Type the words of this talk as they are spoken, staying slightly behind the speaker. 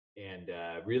And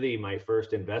really, my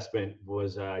first investment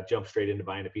was jump straight into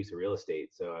buying a piece of real estate.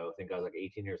 So I think I was like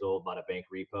 18 years old, bought a bank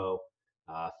repo,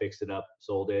 fixed it up,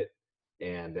 sold it.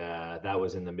 And that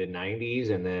was in the mid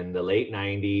 90s. And then the late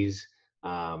 90s,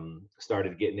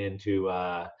 started getting into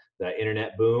the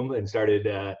internet boom and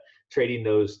started trading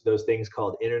those things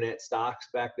called internet stocks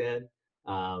back then.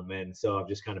 And so I've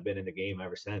just kind of been in the game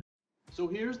ever since. So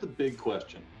here's the big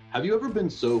question. Have you ever been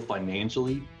so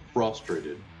financially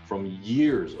frustrated from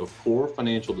years of poor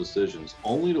financial decisions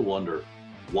only to wonder,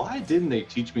 why didn't they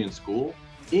teach me in school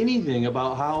anything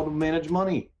about how to manage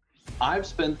money? I've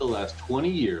spent the last 20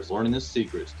 years learning the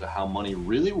secrets to how money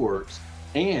really works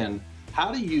and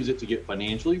how to use it to get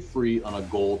financially free on a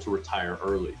goal to retire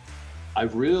early.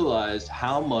 I've realized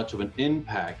how much of an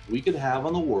impact we could have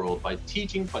on the world by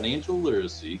teaching financial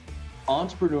literacy,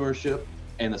 entrepreneurship,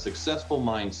 and a successful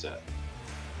mindset.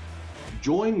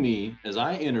 Join me as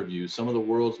I interview some of the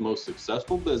world's most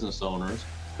successful business owners,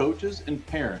 coaches, and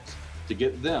parents to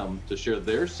get them to share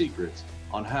their secrets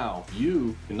on how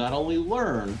you can not only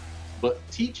learn, but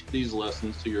teach these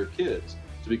lessons to your kids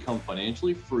to become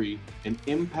financially free and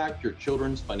impact your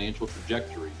children's financial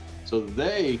trajectory so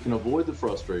they can avoid the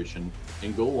frustration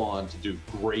and go on to do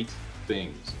great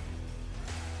things.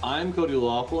 I'm Cody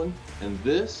Laughlin, and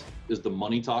this is the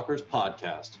Money Talkers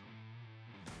Podcast.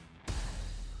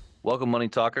 Welcome, Money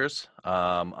Talkers.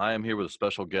 I am here with a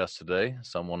special guest today,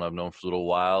 someone I've known for a little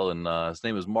while, and his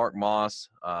name is Mark Moss.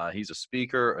 He's a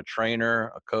speaker, a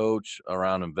trainer, a coach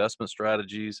around investment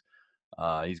strategies.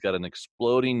 He's got an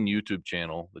exploding YouTube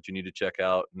channel that you need to check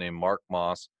out named Mark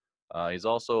Moss. He's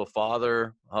also a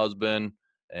father, husband,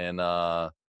 and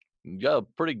got a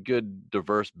pretty good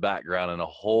diverse background and a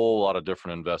whole lot of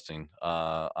different investing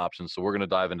options. So we're going to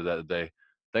dive into that today.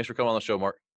 Thanks for coming on the show,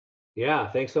 Mark.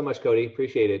 Yeah, thanks so much, Cody.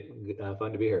 Appreciate it.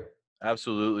 Fun to be here.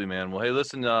 Absolutely, man. Well, hey,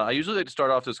 listen, I usually like to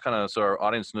start off this kind of so our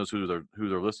audience knows who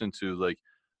they're listening to. Like,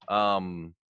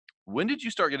 when did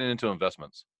you start getting into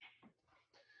investments?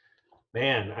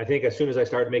 Man, I think as soon as I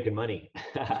started making money,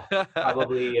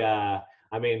 probably,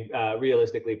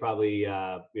 realistically, probably,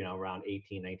 around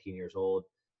 18, 19 years old.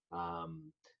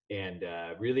 And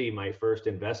really my first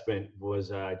investment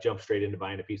was jump straight into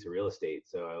buying a piece of real estate.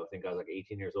 So I think I was like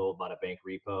 18 years old, bought a bank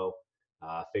repo,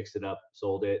 fixed it up,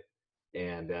 sold it.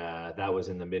 And that was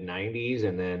in the mid 90s.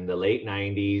 And then the late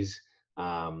 90s,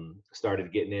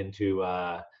 started getting into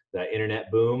the internet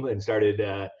boom and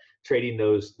started trading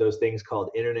those things called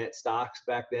internet stocks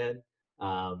back then.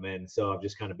 And so I've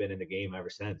just kind of been in the game ever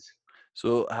since.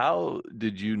 So how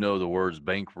did you know the words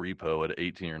bank repo at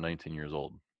 18 or 19 years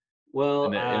old? Well,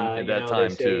 And at that they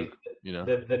time too, say you know?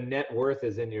 the net worth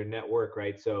is in your network,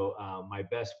 right? So my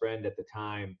best friend at the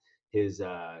time, his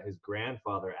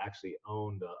grandfather actually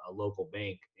owned a local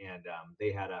bank, and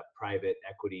they had a private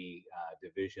equity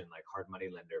division, like hard money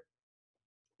lender.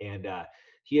 And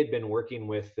he had been working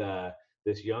with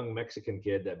this young Mexican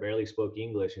kid that barely spoke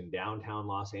English in downtown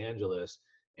Los Angeles,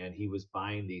 and he was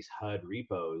buying these HUD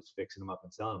repos, fixing them up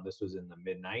and selling them. This was in the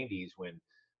mid 90s when,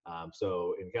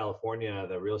 so in California,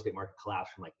 the real estate market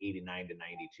collapsed from like 89 to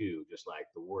 92, just like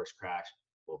the worst crash,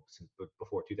 well, since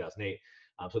before 2008.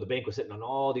 So the bank was sitting on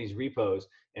all these repos,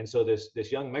 and so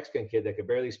this young Mexican kid that could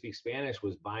barely speak Spanish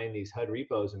was buying these HUD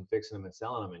repos and fixing them and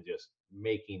selling them and just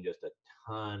making just a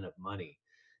ton of money.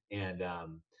 And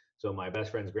so my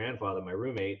best friend's grandfather, my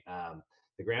roommate,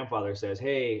 the grandfather says,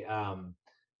 "Hey,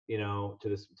 to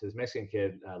this Mexican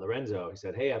kid, Lorenzo," he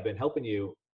said, "Hey, I've been helping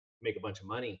you make a bunch of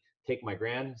money. Take my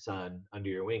grandson under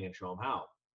your wing and show him how."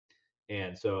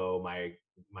 And so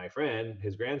my friend,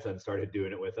 his grandson, started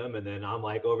doing it with him, and then I'm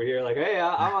like over here, like, "Hey,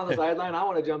 I'm on the sideline. I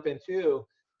want to jump in too."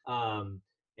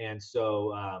 And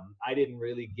so I didn't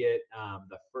really get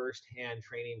the firsthand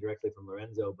training directly from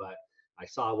Lorenzo, but I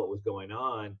saw what was going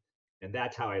on, and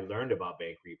that's how I learned about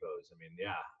bank repos. I mean,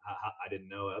 yeah, I didn't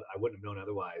know. I wouldn't have known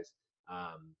otherwise.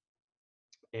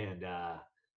 And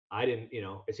I didn't,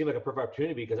 it seemed like a perfect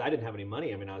opportunity because I didn't have any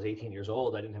money. I mean, I was 18 years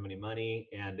old. I didn't have any money,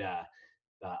 and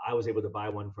I was able to buy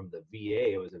one from the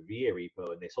VA. It was a VA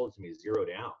repo, and they sold it to me zero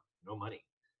down, no money.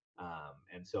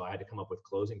 And so I had to come up with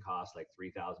closing costs like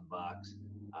 $3,000,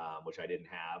 which I didn't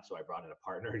have. So I brought in a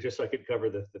partner just so I could cover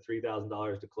the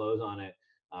 $3,000 to close on it.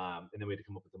 And then we had to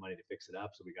come up with the money to fix it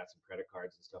up. So we got some credit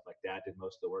cards and stuff like that, did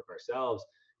most of the work ourselves.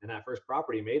 And that first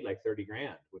property made like 30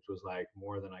 grand, which was like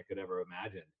more than I could ever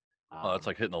imagine. Oh, that's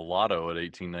like hitting the lotto at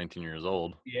 18, 19 years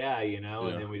old. Yeah, Yeah.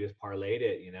 and then we just parlayed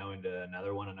it, into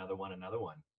another one, another one, another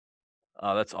one.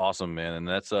 Oh, that's awesome, man. And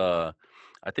that's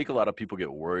I think a lot of people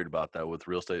get worried about that with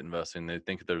real estate investing. They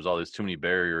think there's all these too many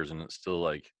barriers, and it's still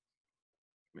like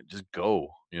just go,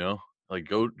 Like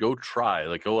go try.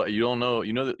 Like go. You don't know.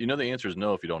 The answer is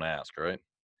no if you don't ask, right?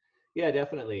 Yeah,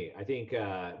 definitely. I think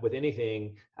with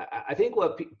anything, I think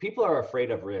what people are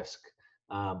afraid of risk,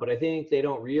 but I think they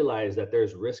don't realize that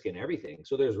there's risk in everything.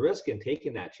 So there's risk in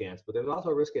taking that chance, but there's also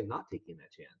risk in not taking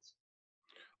that chance.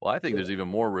 Well, I think So there's even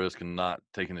more risk in not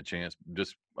taking the chance,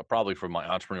 just probably from my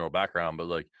entrepreneurial background. But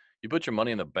like, you put your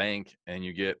money in the bank and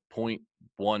you get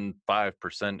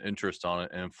 0.15% interest on it,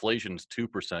 and inflation's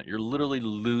 2%. You're literally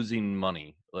losing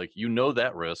money. Like,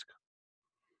 that risk.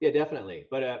 yeah, definitely.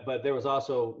 But there was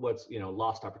also what's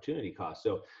lost opportunity cost.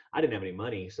 So I didn't have any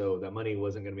money, so that money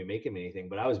wasn't going to be making me anything.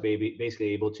 But I was basically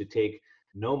able to take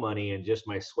no money and just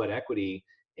my sweat equity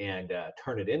and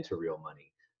turn it into real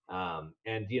money.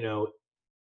 And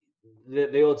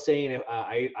the old saying,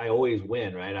 I always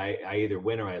win, right? I either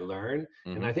win or I learn,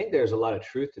 and Hmm. I think there's a lot of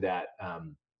truth to that.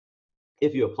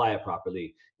 If you apply it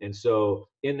properly. And so,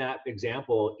 in that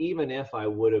example, even if I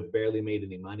would have barely made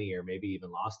any money or maybe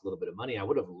even lost a little bit of money, I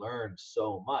would have learned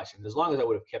so much. And as long as I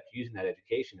would have kept using that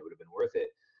education, it would have been worth it.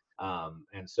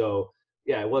 And so,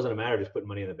 yeah, it wasn't a matter of just putting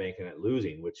money in the bank and it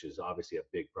losing, which is obviously a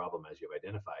big problem as you've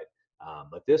identified.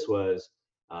 But this was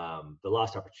the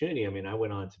lost opportunity. I mean, I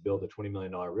went on to build a $20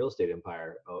 million real estate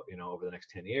empire, over the next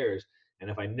 10 years. And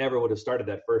if I never would have started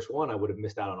that first one, I would have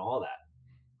missed out on all that.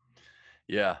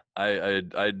 Yeah, I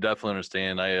definitely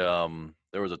understand.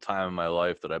 There was a time in my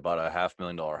life that I bought a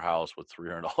 $500,000 house with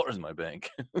 $300 in my bank,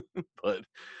 but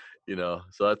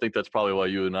so I think that's probably why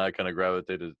you and I kind of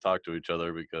gravitated to talk to each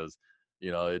other, because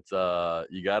it's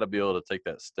you got to be able to take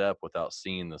that step without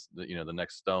seeing the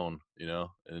next stone,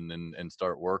 and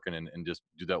start working, and just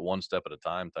do that one step at a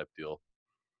time type deal.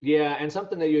 Yeah, and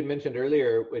something that you had mentioned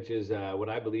earlier, which is what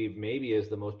I believe maybe is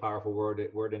the most powerful word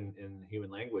in human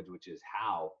language, which is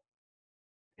how.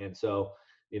 And so,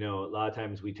 a lot of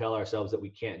times we tell ourselves that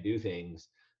we can't do things,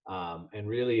 and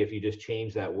really, if you just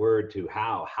change that word to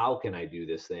how can I do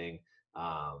this thing?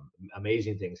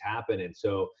 Amazing things happen. And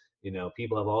so,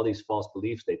 people have all these false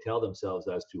beliefs they tell themselves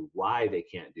as to why they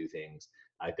can't do things.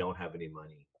 I don't have any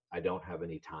money. I don't have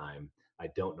any time. I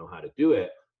don't know how to do it.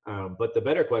 But the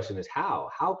better question is how?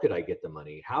 How could I get the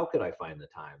money? How could I find the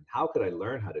time? How could I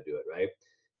learn how to do it? Right.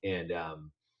 And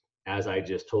as I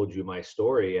just told you my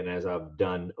story, and as I've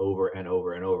done over and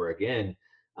over and over again,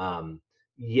 um,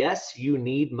 yes, you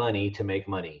need money to make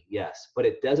money. Yes, but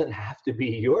it doesn't have to be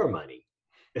your money.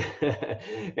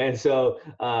 And so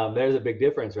there's a big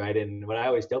difference, right? And what I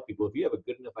always tell people, if you have a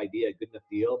good enough idea, a good enough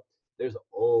deal, there's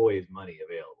always money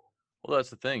available. Well,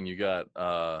 that's the thing. You got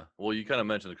well, you kind of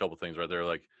mentioned a couple things right there.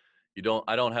 Like,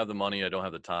 I don't have the money, I don't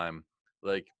have the time.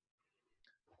 Like,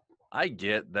 I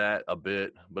get that a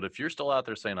bit, but if you're still out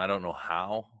there saying I don't know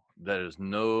how, that is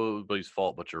nobody's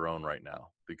fault but your own right now,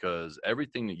 because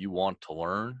everything that you want to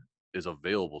learn is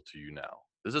available to you now.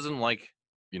 This isn't like,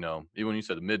 even when you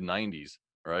said the mid 90s,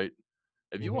 right?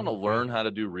 If you want to Yeah, learn how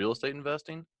to do real estate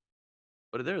investing,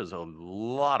 but there is a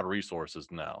lot of resources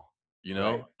now,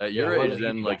 right. at Yeah, your it age, wasn't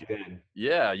then, easy like, back then.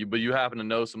 yeah, but you happen to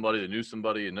know somebody that knew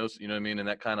somebody and knows, what I mean? And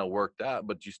that kind of worked out,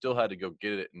 but you still had to go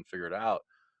get it and figure it out.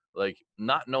 Like,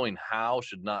 not knowing how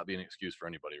should not be an excuse for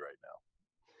anybody right now.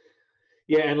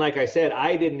 Yeah, and like I said,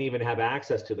 I didn't even have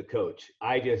access to the coach.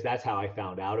 That's how I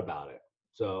found out about it.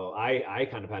 So I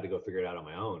kind of had to go figure it out on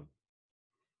my own.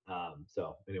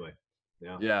 So anyway,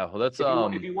 yeah. Yeah, well, that's If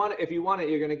you want it,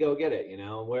 you're gonna go get it.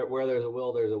 Where there's a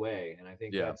will, there's a way. And I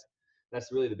think yeah,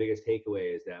 that's really the biggest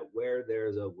takeaway is that where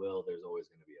there's a will, there's always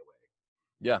gonna be a way.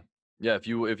 yeah, yeah. If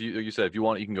you like you said, if you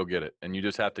want it, you can go get it, and you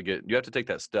just have to take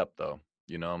that step though.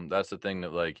 That's the thing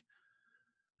that, like,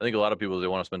 I think a lot of people, they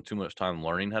want to spend too much time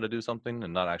learning how to do something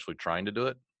and not actually trying to do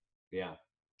it. Yeah.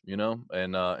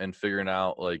 And figuring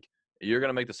out, like, you're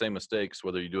gonna make the same mistakes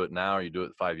whether you do it now or you do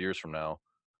it 5 years from now.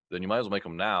 Then you might as well make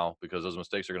them now, because those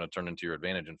mistakes are gonna turn into your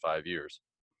advantage in 5 years.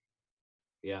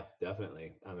 Yeah,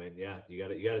 definitely. I mean, yeah, you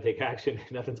gotta take action.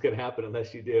 Nothing's gonna happen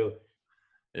unless you do.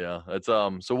 Yeah, that's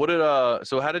so what did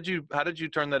so how did you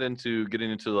turn that into getting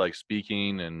into, like,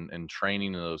 speaking and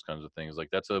training and those kinds of things? Like,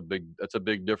 that's a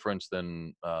big difference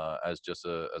than as just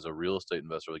as a real estate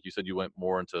investor. Like you said, you went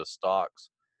more into stocks.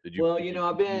 Well, Did you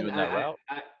I've continue been, in that route?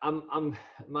 I'm,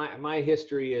 my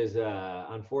history is,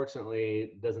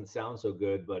 unfortunately doesn't sound so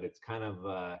good, but it's kind of,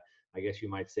 I guess you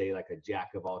might say like a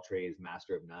jack of all trades,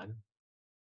 master of none.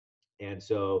 And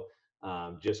so,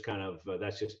 just kind of,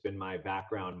 that's just been my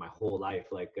background my whole life.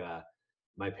 Like,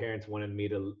 my parents wanted me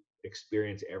to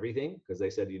experience everything because they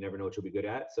said you never know what you'll be good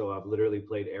at. So I've literally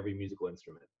played every musical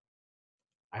instrument.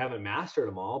 I haven't mastered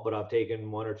them all, but I've taken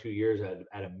 1 or 2 years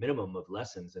at a minimum of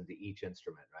lessons into each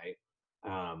instrument, right?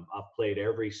 I've played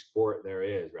every sport there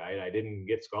is, right? I didn't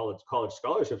get college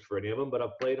scholarships for any of them, but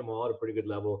I've played them all at a pretty good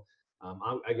level.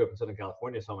 I grew up in Southern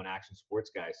California, so I'm an action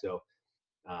sports guy. So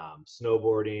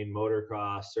snowboarding,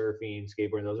 motocross, surfing,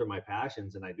 skateboarding, those are my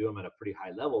passions, and I do them at a pretty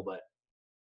high level, but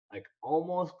like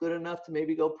almost good enough to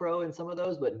maybe go pro in some of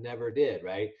those, but never did,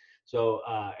 right? So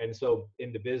and so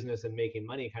into business and making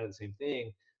money, kind of the same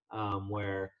thing.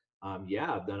 Where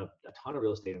yeah, I've done a ton of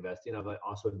real estate investing. I've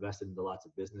also invested into lots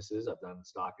of businesses. I've done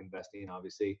stock investing,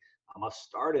 obviously. I've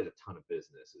started a ton of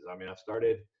businesses. I mean, I've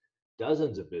started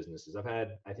dozens of businesses. I've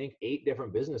had, I think, 8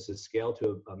 different businesses scale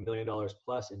to $1 million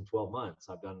plus in 12 months.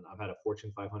 I've had a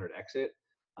Fortune 500 exit,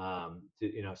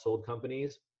 sold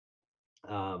companies.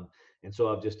 And so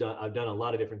I've done a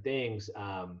lot of different things.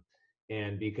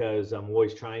 And because I'm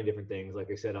always trying different things, like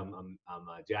I said, I'm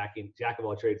a jack of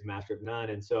all trades, master of none.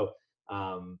 And so,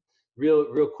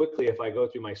 real quickly, if I go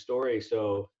through my story,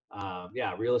 so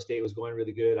yeah, real estate was going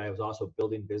really good. I was also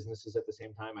building businesses at the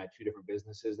same time. I had 2 different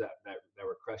businesses that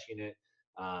were crushing it.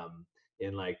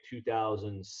 In like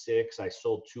 2006, I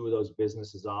sold 2 of those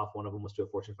businesses off. One of them was to a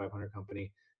Fortune 500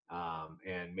 company,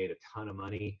 and made a ton of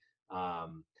money.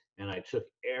 And I took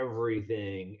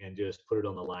everything and just put it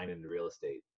on the line into real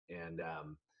estate. And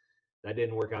that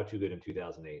didn't work out too good in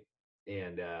 2008.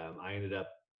 And I ended up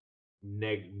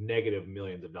negative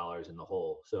millions of dollars in the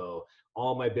hole. So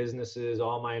all my businesses,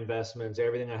 all my investments,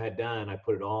 everything I had done, I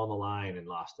put it all on the line and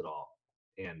lost it all.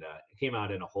 And it came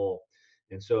out in a hole.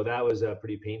 And so that was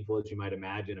pretty painful, as you might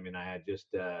imagine. I mean, I had just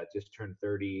turned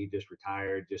 30, just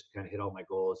retired, just kind of hit all my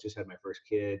goals, just had my first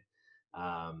kid.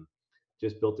 Um,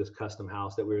 just built this custom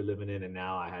house that we were living in, and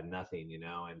now I had nothing,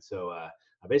 And so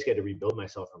I basically had to rebuild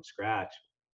myself from scratch,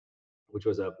 which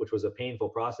was a painful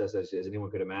process, as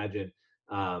anyone could imagine.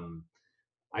 Um,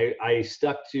 I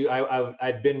stuck to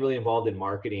I'd been really involved in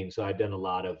marketing, so I'd done a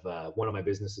lot of one of my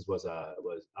businesses was I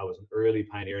was an early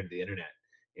pioneer into the internet,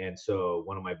 and so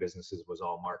one of my businesses was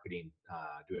all marketing,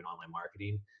 doing online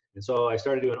marketing, and so I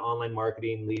started doing online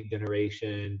marketing, lead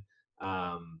generation.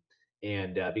 Um,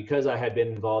 and because I had been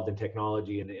involved in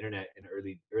technology and the internet in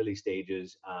early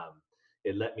stages,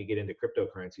 it let me get into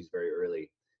cryptocurrencies very early.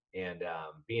 And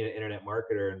being an internet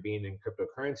marketer and being in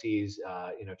cryptocurrencies,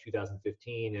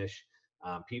 2015-ish,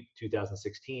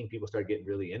 2016, people started getting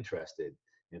really interested.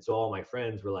 And so all my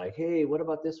friends were like, hey, what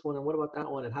about this one? And what about that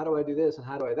one? And how do I do this? And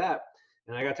how do I that?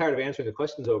 And I got tired of answering the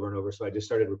questions over and over. So I just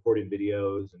started recording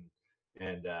videos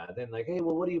and then like, hey,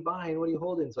 well, what are you buying? What are you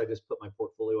holding? So I just put my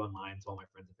portfolio online so all my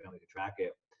friends and family could track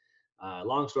it.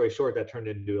 Long story short, that turned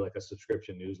into like a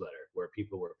subscription newsletter where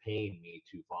people were paying me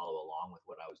to follow along with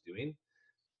what I was doing.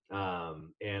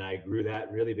 And I grew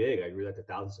that really big. I grew that to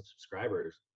thousands of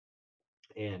subscribers,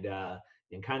 and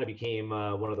kind of became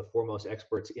one of the foremost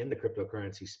experts in the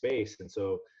cryptocurrency space. And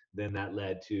so then that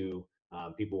led to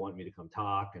people wanting me to come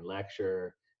talk and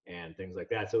lecture and things like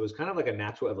that. So it was kind of like a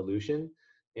natural evolution.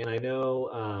 And I know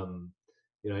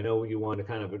you want to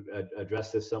kind of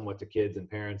address this somewhat to kids and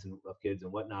parents and of kids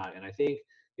and whatnot. And I think,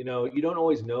 you don't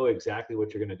always know exactly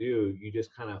what you're going to do. You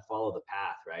just kind of follow the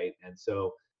path, right? And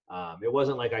so it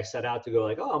wasn't like I set out to go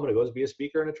like, oh, I'm going to go be a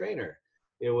speaker and a trainer.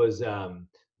 It was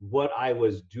what I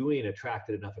was doing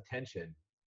attracted enough attention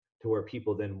to where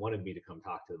people then wanted me to come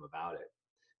talk to them about it.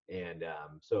 And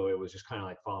so it was just kind of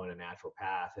like following a natural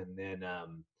path. And then,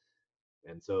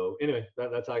 and so anyway,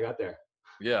 that's how I got there.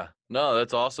 Yeah, no,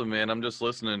 that's awesome, man. I'm just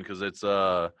listening because it's,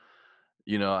 I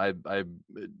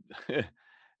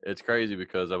it's crazy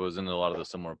because I was in a lot of the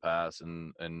similar paths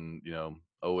and,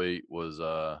 '08 was,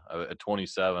 at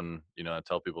 27, I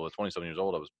tell people at 27 years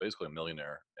old, I was basically a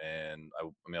millionaire. And I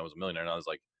was a millionaire, and I was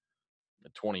like,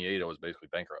 at 28, I was basically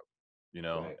bankrupt,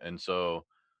 Right. And so,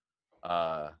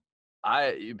 uh,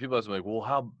 people ask me like,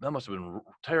 well, that must have been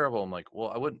terrible. I'm like,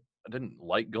 well, I didn't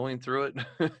like going through it,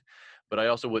 but I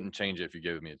also wouldn't change it if you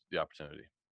gave me the opportunity,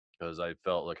 because I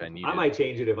felt like I I needed. might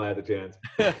change it if I had the chance.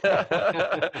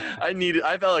 I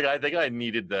think I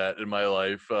needed that in my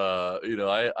life. I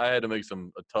had to make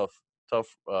a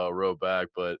tough road back,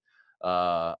 but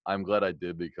I'm glad I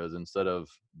did, because instead of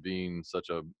being such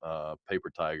a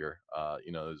paper tiger,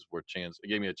 it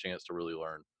gave me a chance to really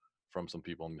learn from some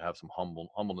people and have some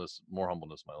humbleness, more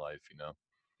humbleness in my life,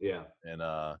 Yeah.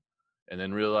 and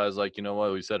then realize, like,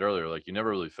 what we said earlier, like, you never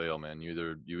really fail, man.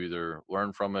 You either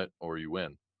learn from it or you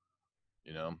win,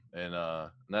 and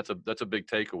that's a big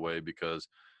takeaway, because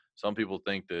some people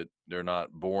think that they're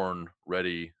not born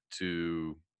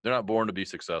to be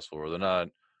successful, or they're not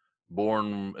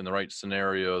born in the right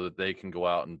scenario that they can go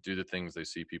out and do the things they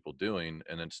see people doing,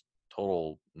 and it's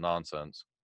total nonsense.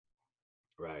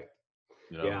 Right.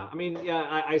 you know Yeah. I mean,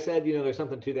 yeah, I said, there's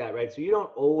something to that, right? So you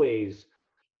don't always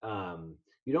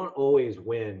you don't always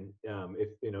win. If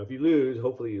if you lose,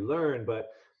 hopefully you learn, but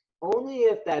only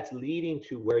if that's leading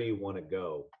to where you want to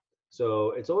go.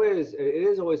 So it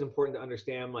is always important to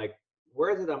understand, like,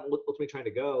 where is it I'm ultimately trying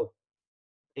to go,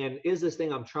 and is this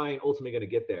thing I'm trying ultimately going to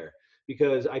get there?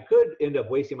 Because I could end up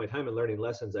wasting my time and learning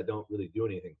lessons that don't really do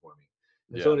anything for me.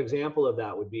 And so Yeah. an example of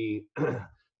that would be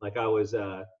like I was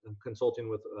consulting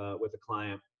with a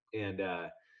client, and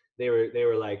they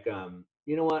were like,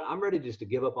 you know what, I'm ready just to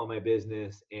give up on my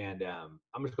business, and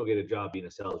I'm just gonna get a job being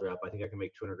a sales rep. I think I can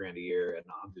make 200 grand a year, and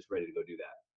I'm just ready to go do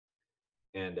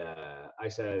that. And I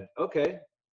said, okay,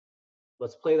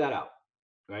 let's play that out,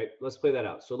 right? Let's play that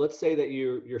out. So let's say that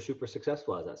you're super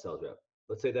successful as that sales rep.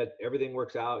 Let's say that everything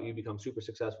works out, you become super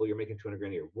successful, you're making 200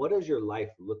 grand a year. What does your life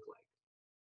look like?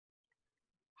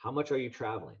 How much are you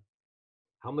traveling?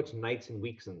 How much nights and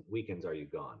weeks and weekends are you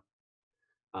gone?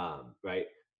 Right?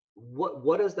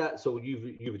 What does that? So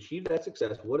you've achieved that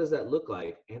success. What does that look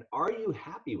like? And are you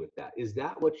happy with that? Is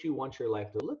that what you want your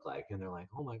life to look like? And they're like,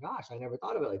 oh my gosh, I never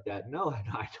thought of it like that. No,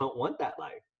 I don't want that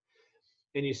life.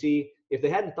 And you see, if they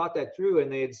hadn't thought that through,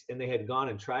 and they had gone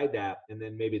and tried that, and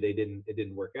then maybe it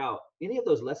didn't work out, any of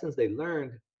those lessons they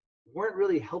learned weren't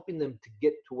really helping them to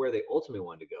get to where they ultimately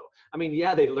wanted to go. I mean,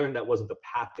 yeah, they learned that wasn't the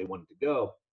path they wanted to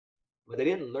go, but they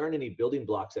didn't learn any building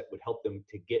blocks that would help them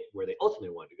to get where they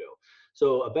ultimately wanted to go.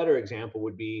 So a better example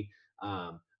would be,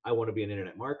 I want to be an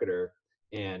internet marketer,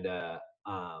 and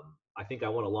I think I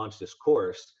want to launch this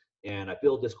course, and I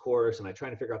build this course, and I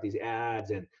try to figure out these ads,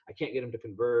 and I can't get them to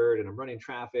convert, and I'm running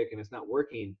traffic, and it's not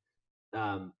working.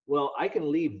 Well, I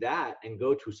can leave that and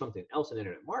go to something else in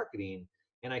internet marketing,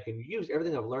 and I can use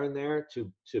everything I've learned there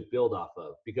to build off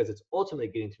of, because it's ultimately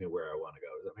getting to me where I want to go.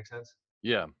 Does that make sense?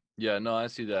 Yeah. Yeah. No, I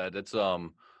see that. It's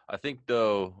I think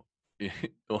though,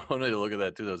 one way to look at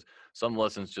that too, is some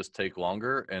lessons just take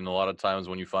longer, and a lot of times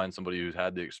when you find somebody who's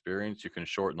had the experience, you can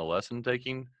shorten the lesson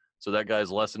taking. So that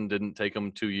guy's lesson didn't take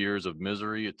him 2 years of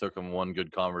misery. It took him one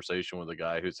good conversation with a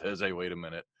guy who says, "Hey, wait a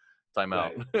minute, time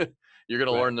out. Right. You're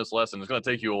gonna Right. learn this lesson. It's gonna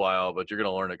take you a while, but you're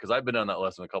gonna learn it." Because I've been on that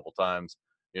lesson a couple times,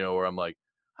 where I'm like,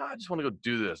 I just want to go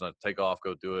do this, and I take off,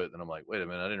 go do it, and I'm like, wait a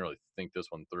minute, I didn't really think this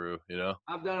one through.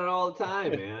 I've done it all the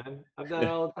time, man. I've done it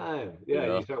all the time. you Yeah, you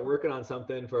know, start working on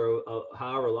something for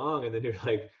however long, and then you're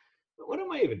like, "What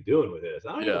am I even doing with this?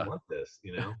 I don't even yeah. want this."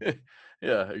 You know?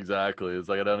 Yeah, exactly. It's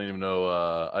like I don't even know.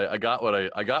 I got what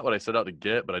I set out to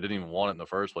get, but I didn't even want it in the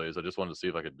first place. I just wanted to see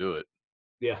if I could do it.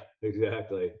 Yeah,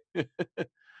 exactly. And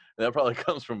that probably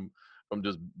comes from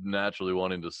just naturally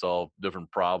wanting to solve different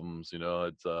problems.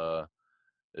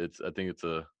 It's I think it's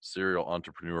a serial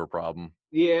entrepreneur problem.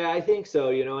 Yeah, I think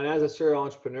so. And as a serial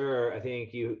entrepreneur, I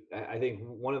think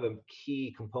one of the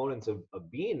key components of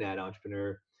being that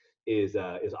entrepreneur is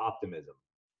optimism,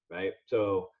 right?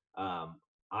 So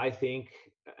I think,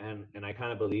 and I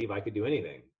kind of believe I could do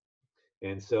anything.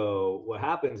 And so what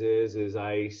happens is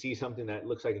I see something that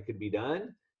looks like it could be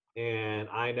done, and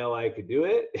I know I could do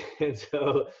it. And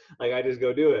so, like, I just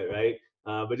go do it, right?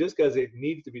 But just because it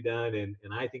needs to be done, and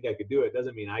I think I could do it,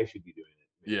 doesn't mean I should be doing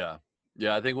it. Yeah,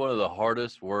 yeah. I think one of the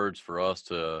hardest words for us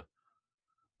to,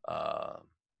 uh,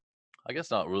 I guess,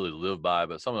 not really live by,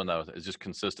 but something that is just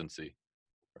consistency,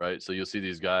 right? So you'll see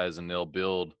these guys, and they'll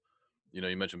build. You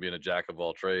mentioned being a jack of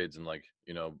all trades and like,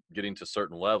 getting to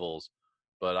certain levels.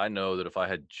 But I know that if I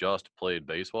had just played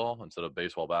baseball instead of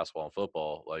baseball, basketball, and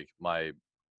football, like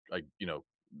like,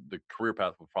 the career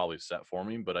path was probably set for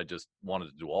me, but I just wanted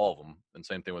to do all of them. And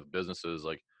same thing with businesses.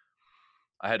 Like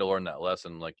I had to learn that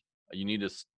lesson. Like you need to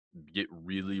get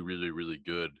really, really, really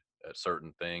good at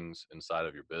certain things inside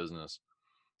of your business,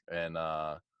 and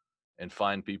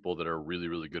find people that are really,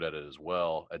 really good at it as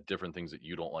well at different things that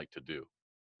you don't like to do,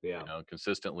 Yeah,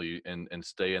 consistently, and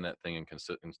stay in that thing, and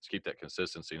keep that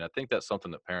consistency. And I think that's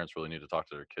something that parents really need to talk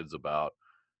to their kids about,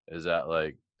 is that,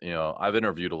 like, I've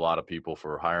interviewed a lot of people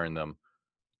for hiring them.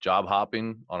 Job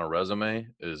hopping on a resume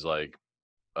is like,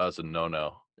 that's a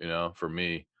no-no, for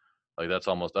me. Like that's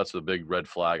the big red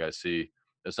flag I see.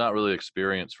 It's not really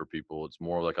experience for people. It's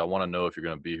more like, I want to know if you're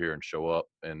going to be here and show up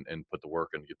and put the work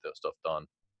and get that stuff done.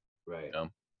 right. You know?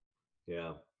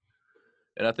 Yeah.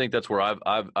 And I think that's where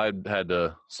I've had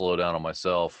to slow down on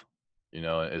myself,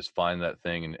 is find that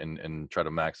thing and try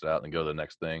to max it out and go to the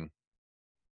next thing.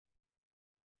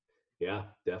 Yeah,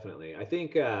 definitely. I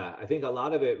think a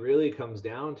lot of it really comes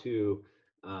down to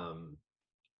um,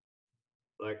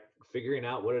 like figuring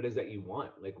out what it is that you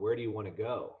want. Like, where do you want to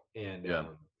go? And Yeah.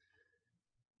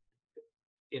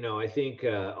 I think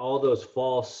all those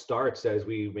false starts, as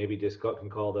we maybe just can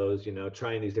call those,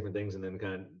 trying these different things and then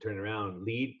kind of turning around,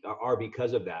 are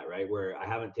because of that, right? Where I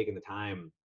haven't taken the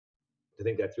time to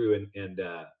think that through, and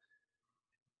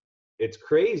it's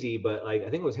crazy, but like, I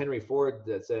think it was Henry Ford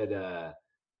that said,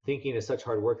 thinking is such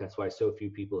hard work. That's why so few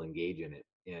people engage in it.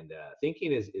 And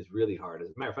thinking is really hard. As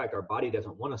a matter of fact, our body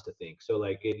doesn't want us to think. So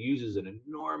like it uses an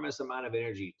enormous amount of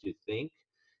energy to think.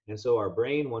 And so our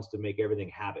brain wants to make everything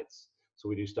habits. So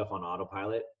we do stuff on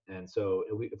autopilot. And so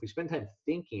if we spend time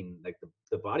thinking, like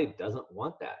the body doesn't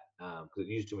want that because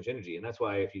it uses too much energy. And that's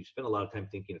why if you spend a lot of time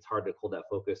thinking, it's hard to hold that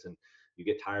focus and you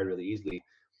get tired really easily.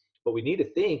 But we need to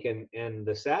think. And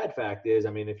the sad fact is, I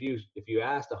mean, if you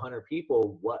asked 100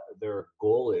 people what their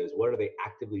goal is, what are they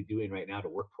actively doing right now to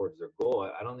work towards their goal,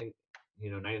 I don't think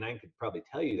 99 could probably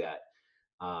tell you that.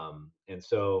 And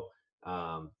so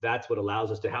that's what allows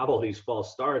us to have all these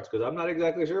false starts, because I'm not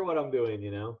exactly sure what I'm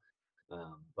doing,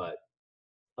 but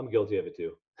I'm guilty of it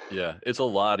too. Yeah, it's a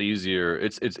lot easier.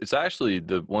 It's actually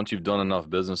once you've done enough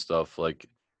business stuff, like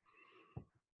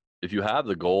if you have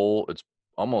the goal, it's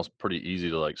almost pretty easy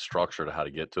to like structure to how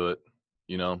to get to it.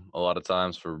 A lot of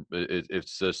times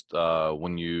it's just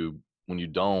when you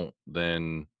don't,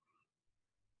 then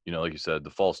like you said, the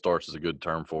false starts is a good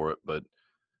term for it, but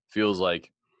feels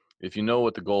like if you know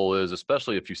what the goal is,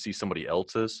 especially if you see somebody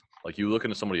else's, like you look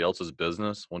into somebody else's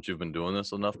business, once you've been doing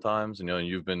this enough times, and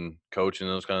you've been coaching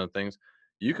those kind of things,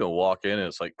 you can walk in and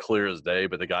it's like clear as day,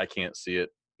 but the guy can't see it.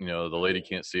 The lady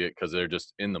can't see it because they're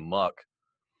just in the muck,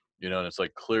 and it's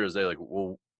like clear as day. Like,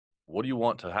 well, what do you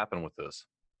want to happen with this?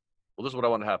 Well, this is what I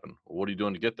want to happen. Well, what are you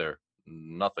doing to get there?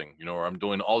 Nothing, or I'm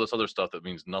doing all this other stuff that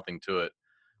means nothing to it.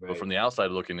 Right. But from the outside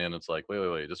looking in, it's like,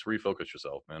 wait, just refocus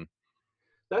yourself, man.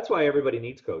 That's why everybody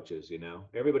needs coaches.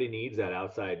 Everybody needs that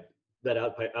outside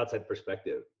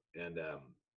perspective. And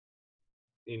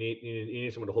you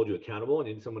need someone to hold you accountable, and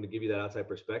you need someone to give you that outside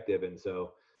perspective. And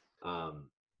so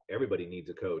everybody needs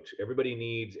a coach.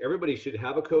 Everybody should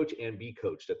have a coach and be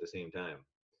coached at the same time.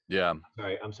 Yeah.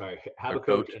 I'm sorry. Have a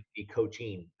coach and be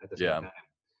coaching at the same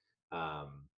time.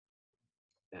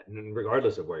 And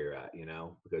regardless of where you're at,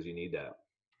 because you need that.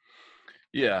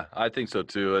 Yeah, I think so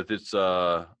too. It's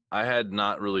I had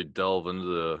not really delved into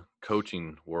the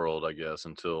coaching world, I guess,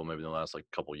 until maybe the last like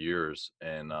couple years.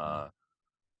 And I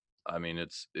mean,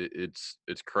 it's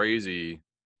crazy,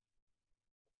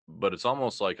 but it's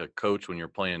almost like a coach when you're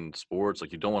playing sports.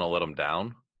 Like you don't want to let them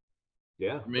down.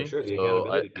 Yeah, For me. for sure. The So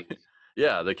accountability piece.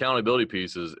 yeah, the accountability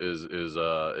piece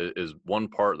is one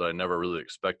part that I never really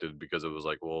expected, because it was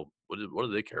like, well, what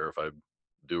do they care if I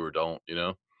do or don't?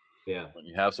 Yeah. When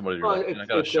you have somebody, you're Well, like, man, I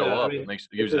got to show up. It gives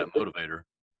you that it's motivator.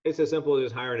 it's as simple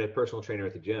as hiring a personal trainer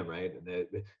at the gym, right? And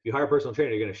if you hire a personal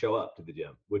trainer, you're going to show up to the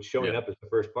gym, which showing Yeah. up is the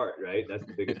first part, right? That's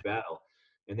the biggest battle.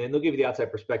 And then they'll give you the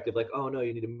outside perspective, like, oh no,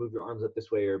 you need to move your arms up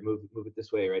this way or move it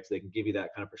this way, right? So they can give you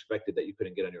that kind of perspective that you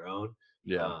couldn't get on your own.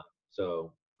 Yeah.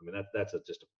 So I mean, that's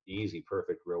just an easy,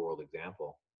 perfect real world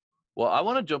example. Well, I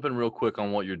want to jump in real quick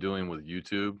on what you're doing with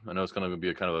YouTube. I know it's going to be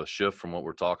a kind of a shift from what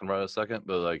we're talking about in a second,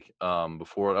 but like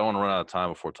before, I don't want to run out of time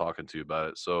before talking to you about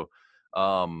it. So,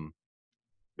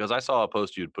 because I saw a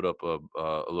post you'd put up a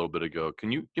little bit ago.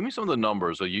 Can you give me some of the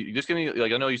numbers? So you just give me,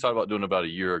 like, I know you talked about doing about a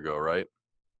year ago, right?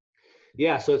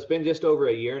 Yeah, so it's been just over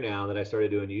a year now that I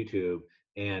started doing YouTube.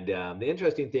 And the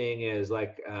interesting thing is,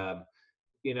 like,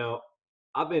 you know,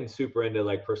 I've been super into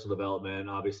like personal development,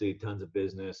 obviously tons of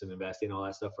business and investing, all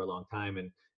that stuff for a long time.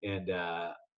 And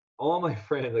all my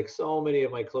friends, like so many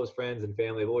of my close friends and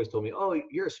family have always told me, oh,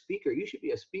 you're a speaker. You should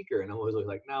be a speaker. And I was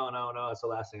like, no, that's the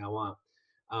last thing I want.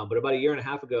 But about a year and a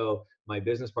half ago, my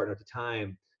business partner at the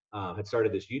time had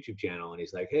started this YouTube channel, and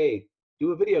he's like, hey,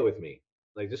 do a video with me.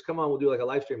 Like, just come on, we'll do like a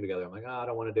live stream together. I'm like, oh, I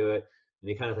don't want to do it. And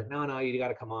he kind of like, no, you got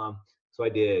to come on. So I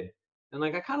did. And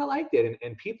like, I kind of liked it.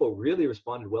 And people really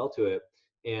responded well to it.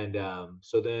 And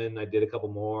so then I did a couple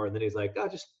more. And then he's like, oh,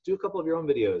 just do a couple of your own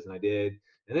videos. And I did.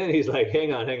 And then he's like,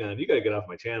 hang on. You got to get off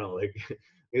my channel. Like,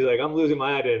 he's like, I'm losing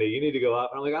my identity. You need to go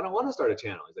off. And I'm like, I don't want to start a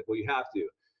channel. He's like, well, you have to.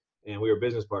 And we were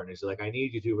business partners. So like, I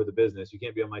need you to for the business. You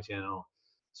can't be on my channel.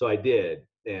 So I did.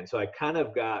 And so I kind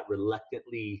of got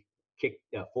reluctantly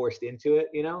forced into it,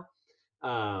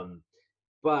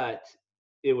 but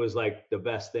it was like the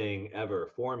best thing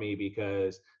ever for me,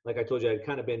 because like I told you, I'd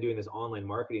kind of been doing this online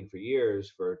marketing for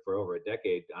years, for over a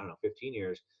decade, I don't know, 15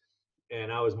 years.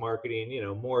 And I was marketing,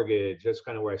 mortgage. That's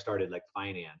kind of where I started, like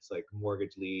finance, like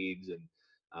mortgage leads and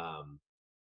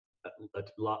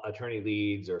attorney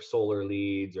leads or solar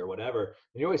leads or whatever.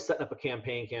 And you're always setting up a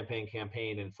campaign.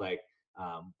 And it's like,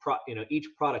 each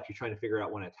product you're trying to figure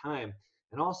out one at a time.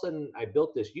 And all of a sudden I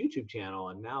built this YouTube channel,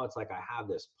 and now it's like I have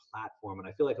this platform, and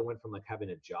I feel like I went from like having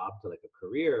a job to like a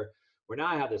career, where now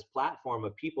I have this platform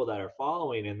of people that are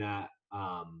following, and that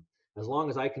as long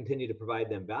as I continue to provide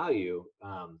them value,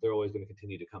 they're always going to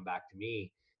continue to come back to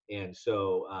me. And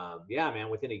so, yeah, man,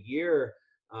 within a year,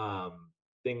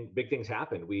 big things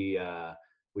happened. We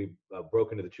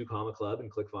broke into the 2 Comma Club in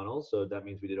ClickFunnels, so that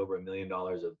means we did over $1 million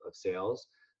of sales.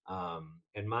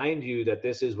 And mind you, that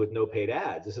this is with no paid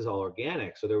ads. This is all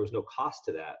organic, so there was no cost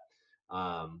to that.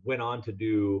 Went on to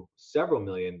do several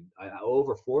million,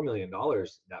 over $4 million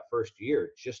that first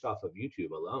year, just off of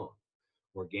YouTube alone,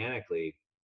 organically.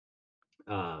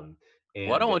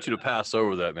 Well, I don't want you to pass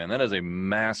over that, man. That is a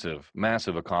massive,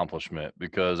 massive accomplishment,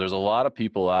 because there's a lot of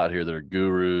people out here that are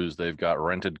gurus. They've got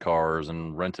rented cars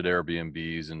and rented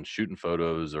Airbnbs and shooting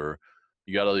photos, or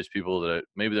you got all these people that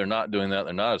maybe they're not doing that.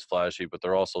 They're not as flashy, but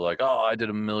they're also like, oh, I did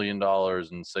 $1 million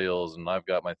in sales and I've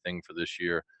got my thing for this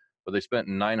year. But they spent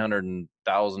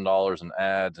 $900,000 in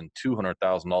ads and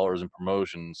 $200,000 in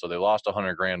promotion. So they lost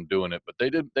 $100,000 doing it, but they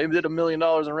did $1 million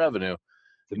in revenue.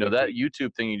 You know, that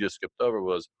YouTube thing you just skipped over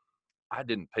was, I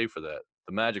didn't pay for that.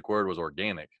 The magic word was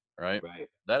organic, right? Right.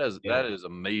 That is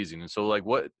amazing. And so, like,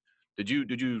 what did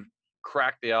you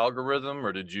crack the algorithm,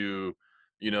 or did you,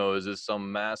 is this some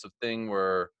massive thing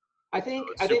where I think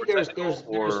there's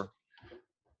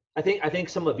I think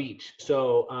some of each.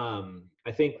 So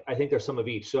I think there's some of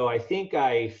each. So I think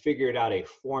I figured out a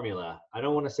formula. I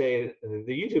don't want to say the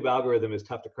YouTube algorithm is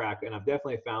tough to crack, and I've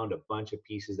definitely found a bunch of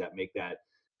pieces that make that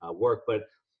work. But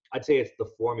I'd say it's the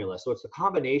formula. So it's the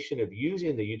combination of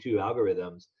using the YouTube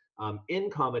algorithms in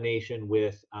combination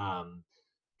with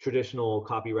traditional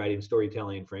copywriting,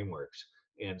 storytelling frameworks.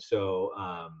 And so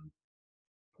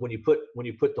when you put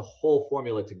the whole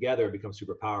formula together, it becomes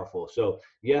super powerful. So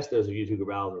yes, there's a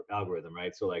YouTube algorithm,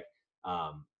 right? So like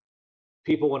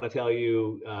people want to tell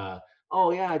you,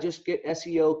 oh yeah, just get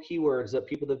SEO keywords that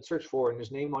people that search for and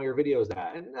just name all your videos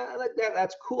that. And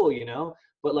that's cool,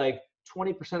 but like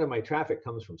 20% of my traffic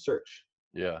comes from search.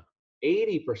 Yeah.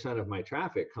 80% of my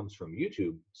traffic comes from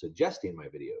YouTube suggesting my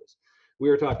videos. We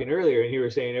were talking earlier and you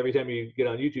were saying every time you get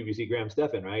on YouTube, you see Graham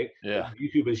Stephan, right? Yeah.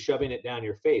 YouTube is shoving it down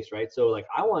your face, right? So like,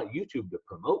 I want YouTube to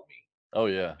promote me. Oh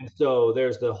yeah. And so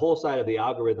there's the whole side of the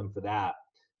algorithm for that.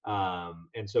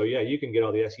 And so, yeah, you can get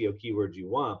all the SEO keywords you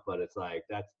want, but it's like,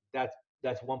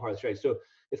 that's one part of the strategy. So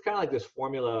it's kind of like this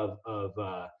formula of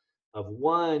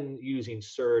one, using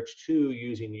search, two,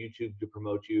 using YouTube to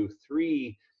promote you,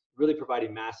 three, really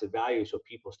providing massive value so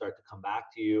people start to come back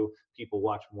to you, people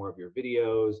watch more of your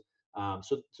videos.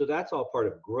 So that's all part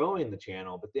of growing the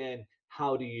channel. But then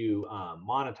how do you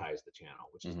monetize the channel,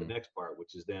 which is the next part,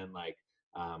 which is then like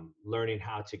learning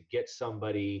how to get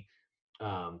somebody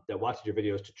that watches your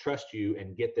videos to trust you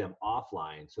and get them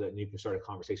offline, so that you can start a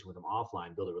conversation with them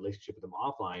offline, build a relationship with them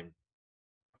offline,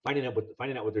 finding out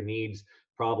what their needs,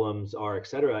 problems are, et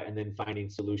cetera, and then finding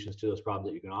solutions to those problems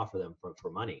that you can offer them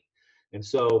for money. And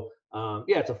so,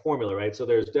 yeah, it's a formula, right? So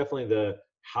there's definitely the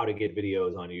how to get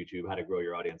videos on YouTube, how to grow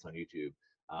your audience on YouTube.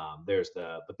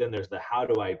 But then there's the how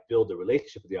do I build a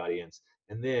relationship with the audience,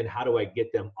 and then how do I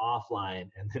get them offline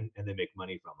and then make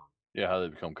money from them. Yeah, how they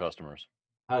become customers.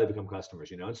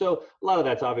 And so a lot of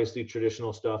that's obviously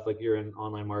traditional stuff, like you're in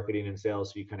online marketing and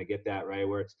sales, so you kind of get that, right,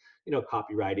 where it's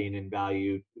copywriting and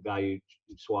value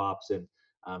swaps and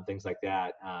things like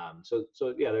that.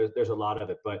 So yeah, there's a lot of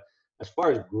it. But as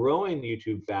far as growing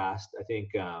YouTube fast, I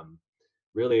think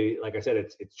really, like I said,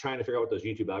 it's trying to figure out what those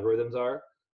YouTube algorithms are,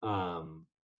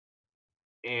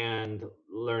 and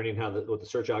learning what the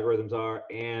search algorithms are,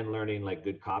 and learning like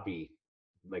good copy.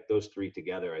 Like those three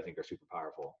together, I think, are super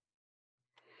powerful.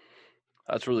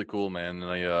 That's really cool, man.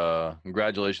 And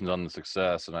congratulations on the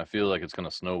success. And I feel like it's going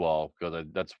to snowball, because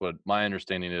that's what my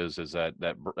understanding is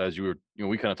that as you were,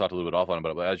 we kind of talked a little bit offline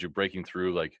about it, but as you're breaking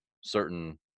through like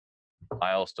certain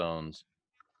milestones,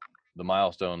 the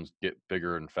milestones get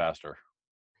bigger and faster.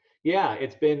 Yeah,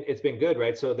 it's been good,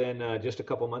 right? So then just a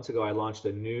couple months ago, I launched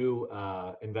a new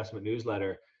investment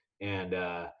newsletter, and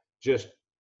just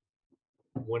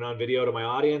went on video to my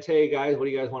audience. Hey guys, what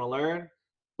do you guys want to learn?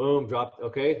 Boom, dropped.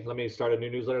 Okay, let me start a new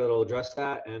newsletter that'll address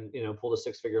that, and pull a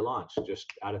 6-figure launch just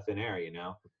out of thin air.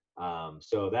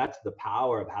 So that's the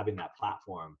power of having that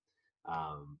platform.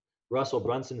 Russell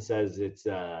Brunson says it's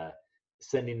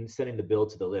sending the bill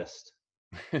to the list.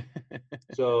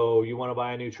 So you want to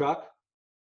buy a new truck?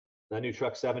 That new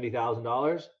truck's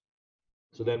 $70,000.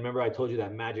 So then remember I told you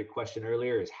that magic question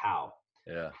earlier is how.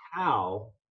 Yeah.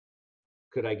 How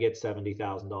could I get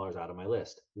 $70,000 out of my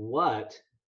list? What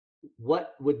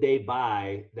would they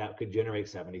buy that could generate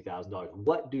 $70,000?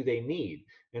 What do they need?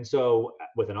 And so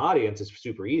with an audience, it's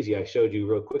super easy. I showed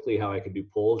you real quickly how I could do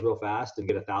polls real fast and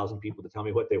get 1,000 people to tell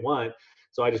me what they want.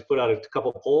 So I just put out a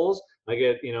couple polls. I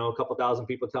get, a couple thousand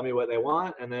people tell me what they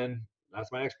want, and then that's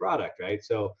my next product, right?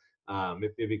 So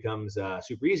it becomes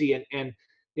super easy. And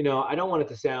I don't want it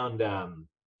to sound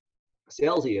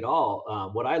salesy at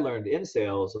all. What I learned in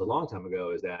sales a long time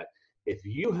ago is that if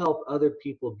you help other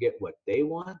people get what they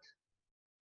want,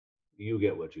 you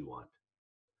get what you want.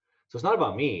 So it's not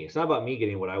about me. It's not about me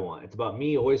getting what I want. It's about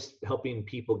me always helping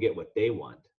people get what they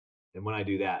want. And when I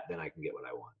do that, then I can get what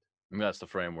I want. And that's the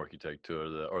framework you take to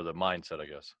it, or the mindset, I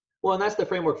guess. Well, and that's the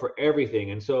framework for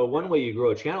everything. And so one Yeah. way you grow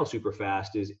a channel super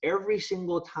fast is every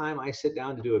single time I sit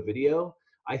down to do a video,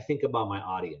 I think about my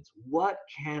audience. What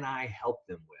can I help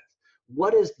them with?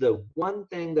 What is the one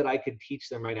thing that I could teach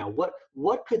them right now?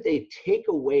 What could they take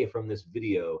away from this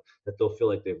video that they'll feel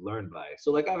like they've learned by?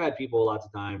 So like I've had people lots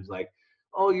of times like,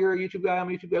 oh, you're a YouTube guy, I'm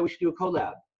a YouTube guy, we should do a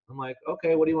collab. I'm like,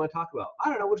 okay, what do you want to talk about? I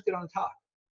don't know, we'll just get on and talk.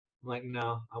 I'm like,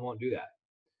 no, I won't do that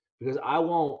because I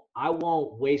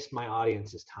won't waste my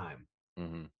audience's time.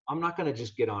 Hmm. I'm not going to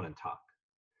just get on and talk.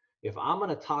 If I'm going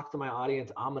to talk to my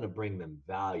audience, I'm going to bring them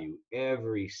value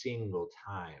every single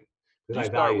time Do because you I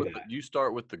start value with that. do you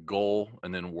start with the goal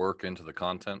and then work into the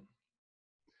content?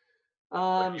 Like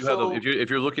Um, you have so if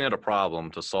you're looking at a problem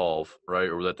to solve, right,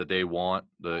 or that they want,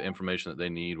 the information that they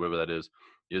need, whatever that is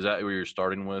that where you're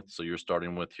starting with? So you're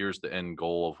starting with, here's the end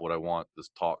goal of what I want this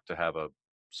talk to have a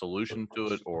solution to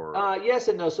it, or yes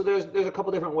and no. So there's a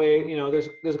couple different ways. You know,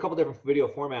 there's a couple different video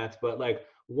formats, but like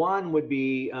one would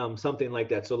be something like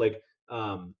that. So like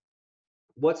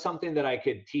what's something that I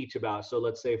could teach about? So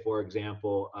let's say, for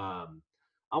example,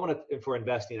 I want to, for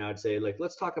investing, I would say, like,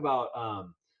 let's talk about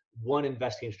one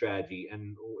investing strategy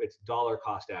and it's dollar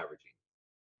cost averaging.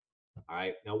 All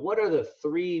right. Now, what are the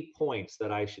 3 points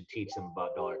that I should teach them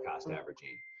about dollar cost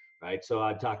averaging? Right. So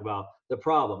I'd talk about the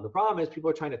problem. The problem is people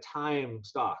are trying to time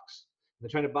stocks. They're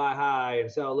trying to buy high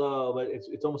and sell low, but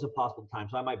it's almost impossible to time.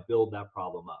 So I might build that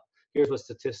problem up. Here's what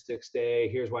statistics say.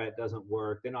 Here's why it doesn't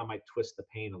work. Then I might twist the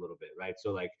pain a little bit, right?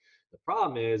 So like the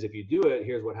problem is if you do it,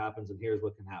 here's what happens and here's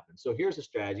what can happen. So here's a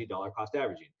strategy, dollar cost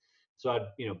averaging. So I'd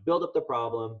build up the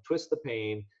problem, twist the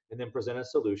pain, and then present a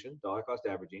solution, dollar cost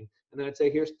averaging. And then I'd say,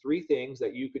 here's 3 things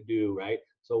that you could do, right?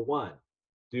 So one,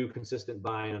 do consistent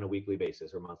buying on a weekly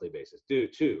basis or monthly basis. Do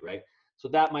two, right? So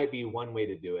that might be one way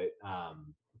to do it.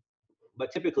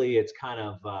 But typically it's kind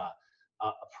of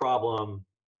a problem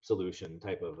solution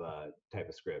type of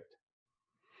script.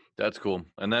 that's cool.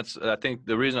 And that's, I think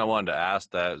the reason I wanted to ask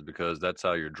that is because that's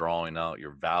how you're drawing out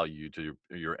your value to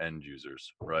your end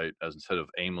users, right? As instead of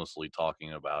aimlessly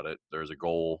talking about it, there's a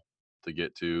goal to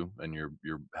get to, and you're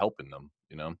helping them,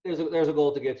 you know? There's a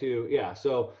goal to get to, yeah.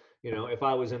 So if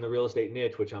I was in the real estate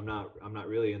niche, which I'm not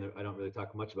really in I don't really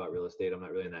talk much about real estate, I'm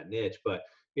not really in that niche, but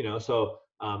so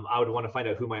I would want to find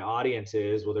out who my audience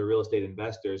is. Well, they're real estate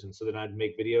investors, and so then I'd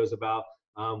make videos about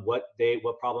what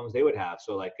problems they would have.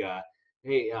 So like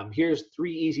hey, here's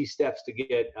 3 easy steps to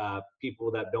get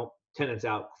people that don't tenants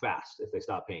out fast if they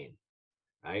stop paying,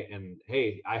 right? And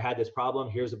hey, I had this problem.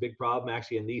 Here's a big problem.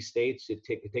 Actually, in these states, it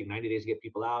could take 90 days to get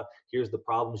people out. Here's the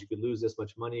problems. You could lose this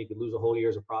much money. You could lose a whole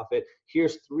year's of profit.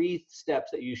 Here's 3 steps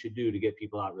that you should do to get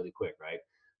people out really quick, right?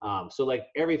 So like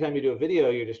every time you do a video,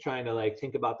 you're just trying to like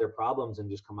think about their problems and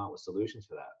just come out with solutions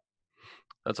for that.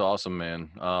 That's awesome,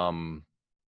 man.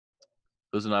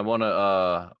 Listen, I want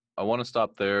to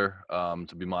stop there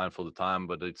to be mindful of the time,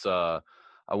 but it's I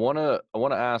want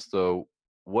to ask though,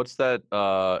 what's that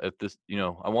if this,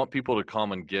 I want people to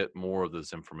come and get more of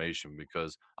this information,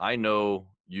 because I know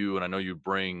you, and I know you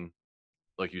bring,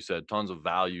 like you said, tons of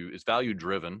value. It's value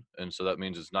driven, and so that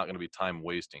means it's not going to be time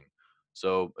wasting.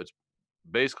 So it's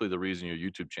basically the reason your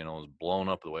YouTube channel has blown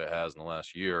up the way it has in the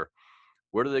last year.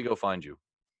 Where do they go find you?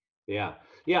 Yeah.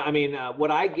 Yeah. I mean,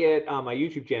 what I get on my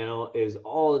YouTube channel is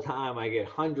all the time I get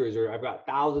hundreds or I've got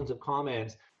thousands of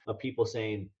comments of people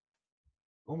saying,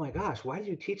 oh my gosh, why did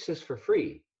you teach this for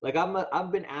free? Like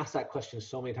I've been asked that question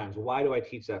so many times. Why do I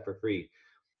teach that for free?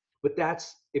 But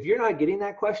if you're not getting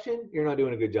that question, you're not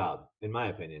doing a good job, in my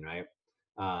opinion, right?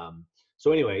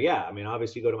 So anyway, yeah, I mean,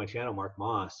 obviously go to my channel, Mark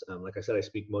Moss. Like I said, I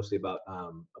speak mostly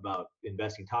about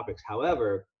investing topics.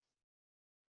 However,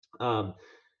 um,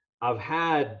 I've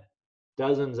had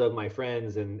dozens of my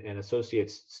friends and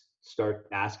associates start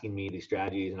asking me these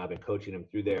strategies, and I've been coaching them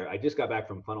through there. I just got back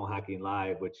from Funnel Hacking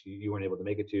Live, which you weren't able to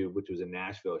make it to, which was in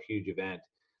Nashville, a huge event,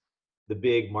 the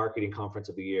big marketing conference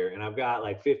of the year. And I've got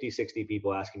like 50, 60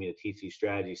 people asking me to teach these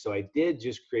strategies. So I did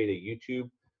just create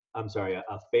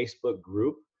a Facebook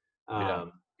group. Yeah.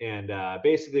 And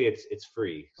basically it's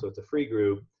free. So it's a free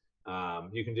group.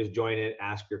 You can just join it,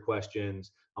 ask your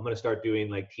questions. I'm going to start doing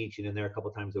like teaching in there a couple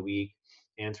times a week,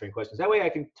 answering questions. That way I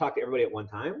can talk to everybody at one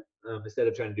time instead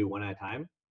of trying to do one at a time.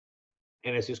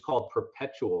 And it's just called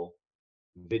Perpetual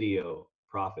Video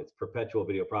Profits, Perpetual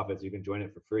Video Profits. You can join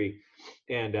it for free.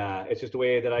 And it's just a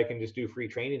way that I can just do free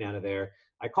training out of there.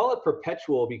 I call it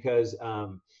perpetual because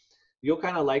you'll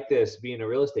kind of like this being a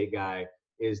real estate guy,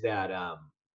 is that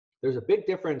there's a big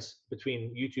difference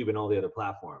between YouTube and all the other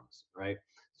platforms, right?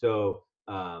 So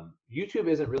YouTube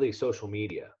isn't really social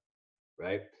media,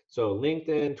 right? So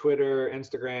LinkedIn, Twitter,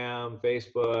 Instagram,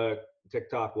 Facebook,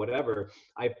 TikTok, whatever,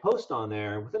 I post on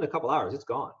there, and within a couple hours, it's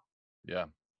gone. Yeah.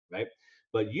 Right.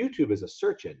 But YouTube is a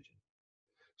search engine.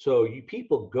 So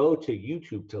people go to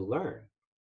YouTube to learn.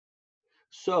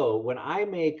 So when I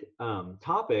make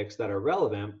topics that are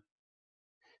relevant,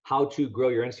 how to grow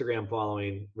your Instagram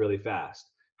following really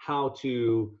fast, how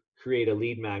to create a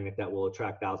lead magnet that will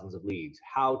attract thousands of leads,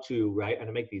 how to, right, and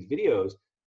to make these videos,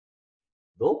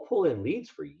 they'll pull in leads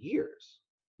for years.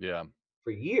 Yeah.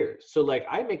 For years. So like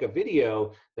I make a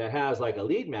video that has like a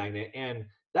lead magnet, and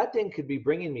that thing could be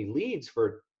bringing me leads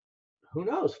for, who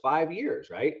knows, 5 years,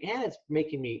 right? And it's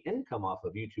making me income off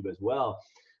of YouTube as well.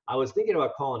 I was thinking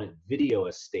about calling it video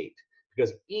estate,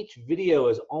 because each video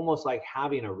is almost like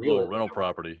having a real rental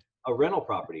property. A rental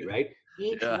property, right?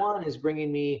 Each Yeah. one is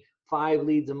bringing me 5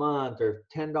 leads a month or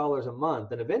 $10 a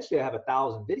month. And eventually I have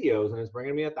 1,000 videos and it's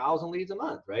bringing me 1,000 leads a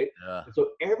month, right? Yeah. And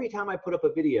so every time I put up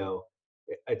a video,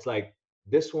 it's like,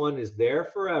 this one is there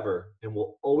forever and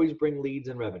will always bring leads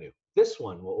and revenue. This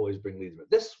one will always bring leads.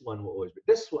 This one will always bring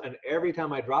this one. And every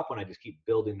time I drop one, I just keep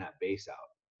building that base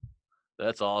out.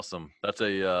 That's awesome. That's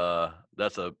a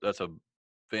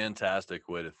fantastic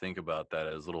way to think about that,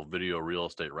 as little video real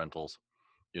estate rentals,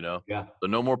 you know? Yeah. So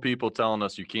no more people telling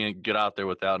us you can't get out there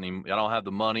without any, I don't have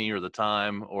the money or the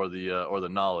time or the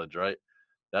knowledge, right?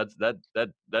 That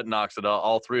knocks it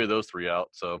all 3 of those 3 out.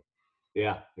 So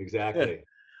yeah, exactly.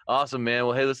 Awesome, man.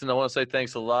 Well, hey, listen, I want to say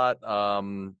thanks a lot.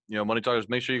 Money Talkers,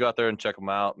 make sure you go out there and check them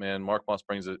out, man. Mark Moss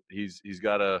brings it. He's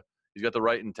got the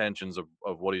right intentions of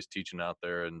what he's teaching out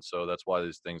there. And so that's why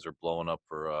these things are blowing up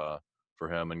for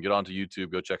him. And get onto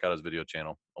YouTube, go check out his video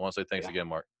channel. I want to say thanks again,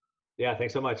 Mark. Yeah,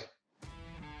 thanks so much.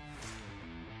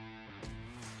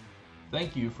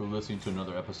 Thank you for listening to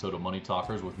another episode of Money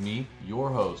Talkers with me, your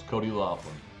host, Cody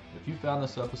Laughlin. If you found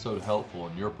this episode helpful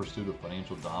in your pursuit of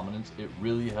financial dominance, it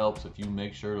really helps if you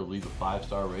make sure to leave a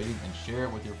 5-star rating and share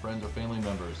it with your friends or family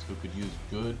members who could use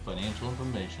good financial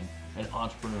information and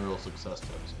entrepreneurial success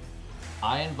tips.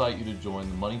 I invite you to join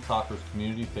the Money Talkers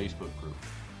community Facebook group.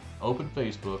 Open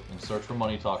Facebook and search for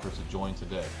Money Talkers to join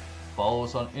today. Follow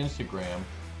us on Instagram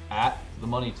 @The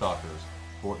Money Talkers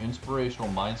for inspirational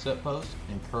mindset posts,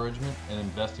 encouragement, and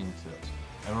investing tips.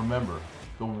 And remember,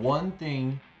 the one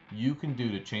thing you can do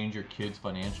to change your kids'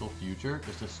 financial future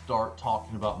is to start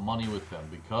talking about money with them,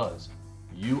 because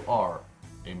you are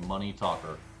a money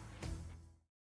talker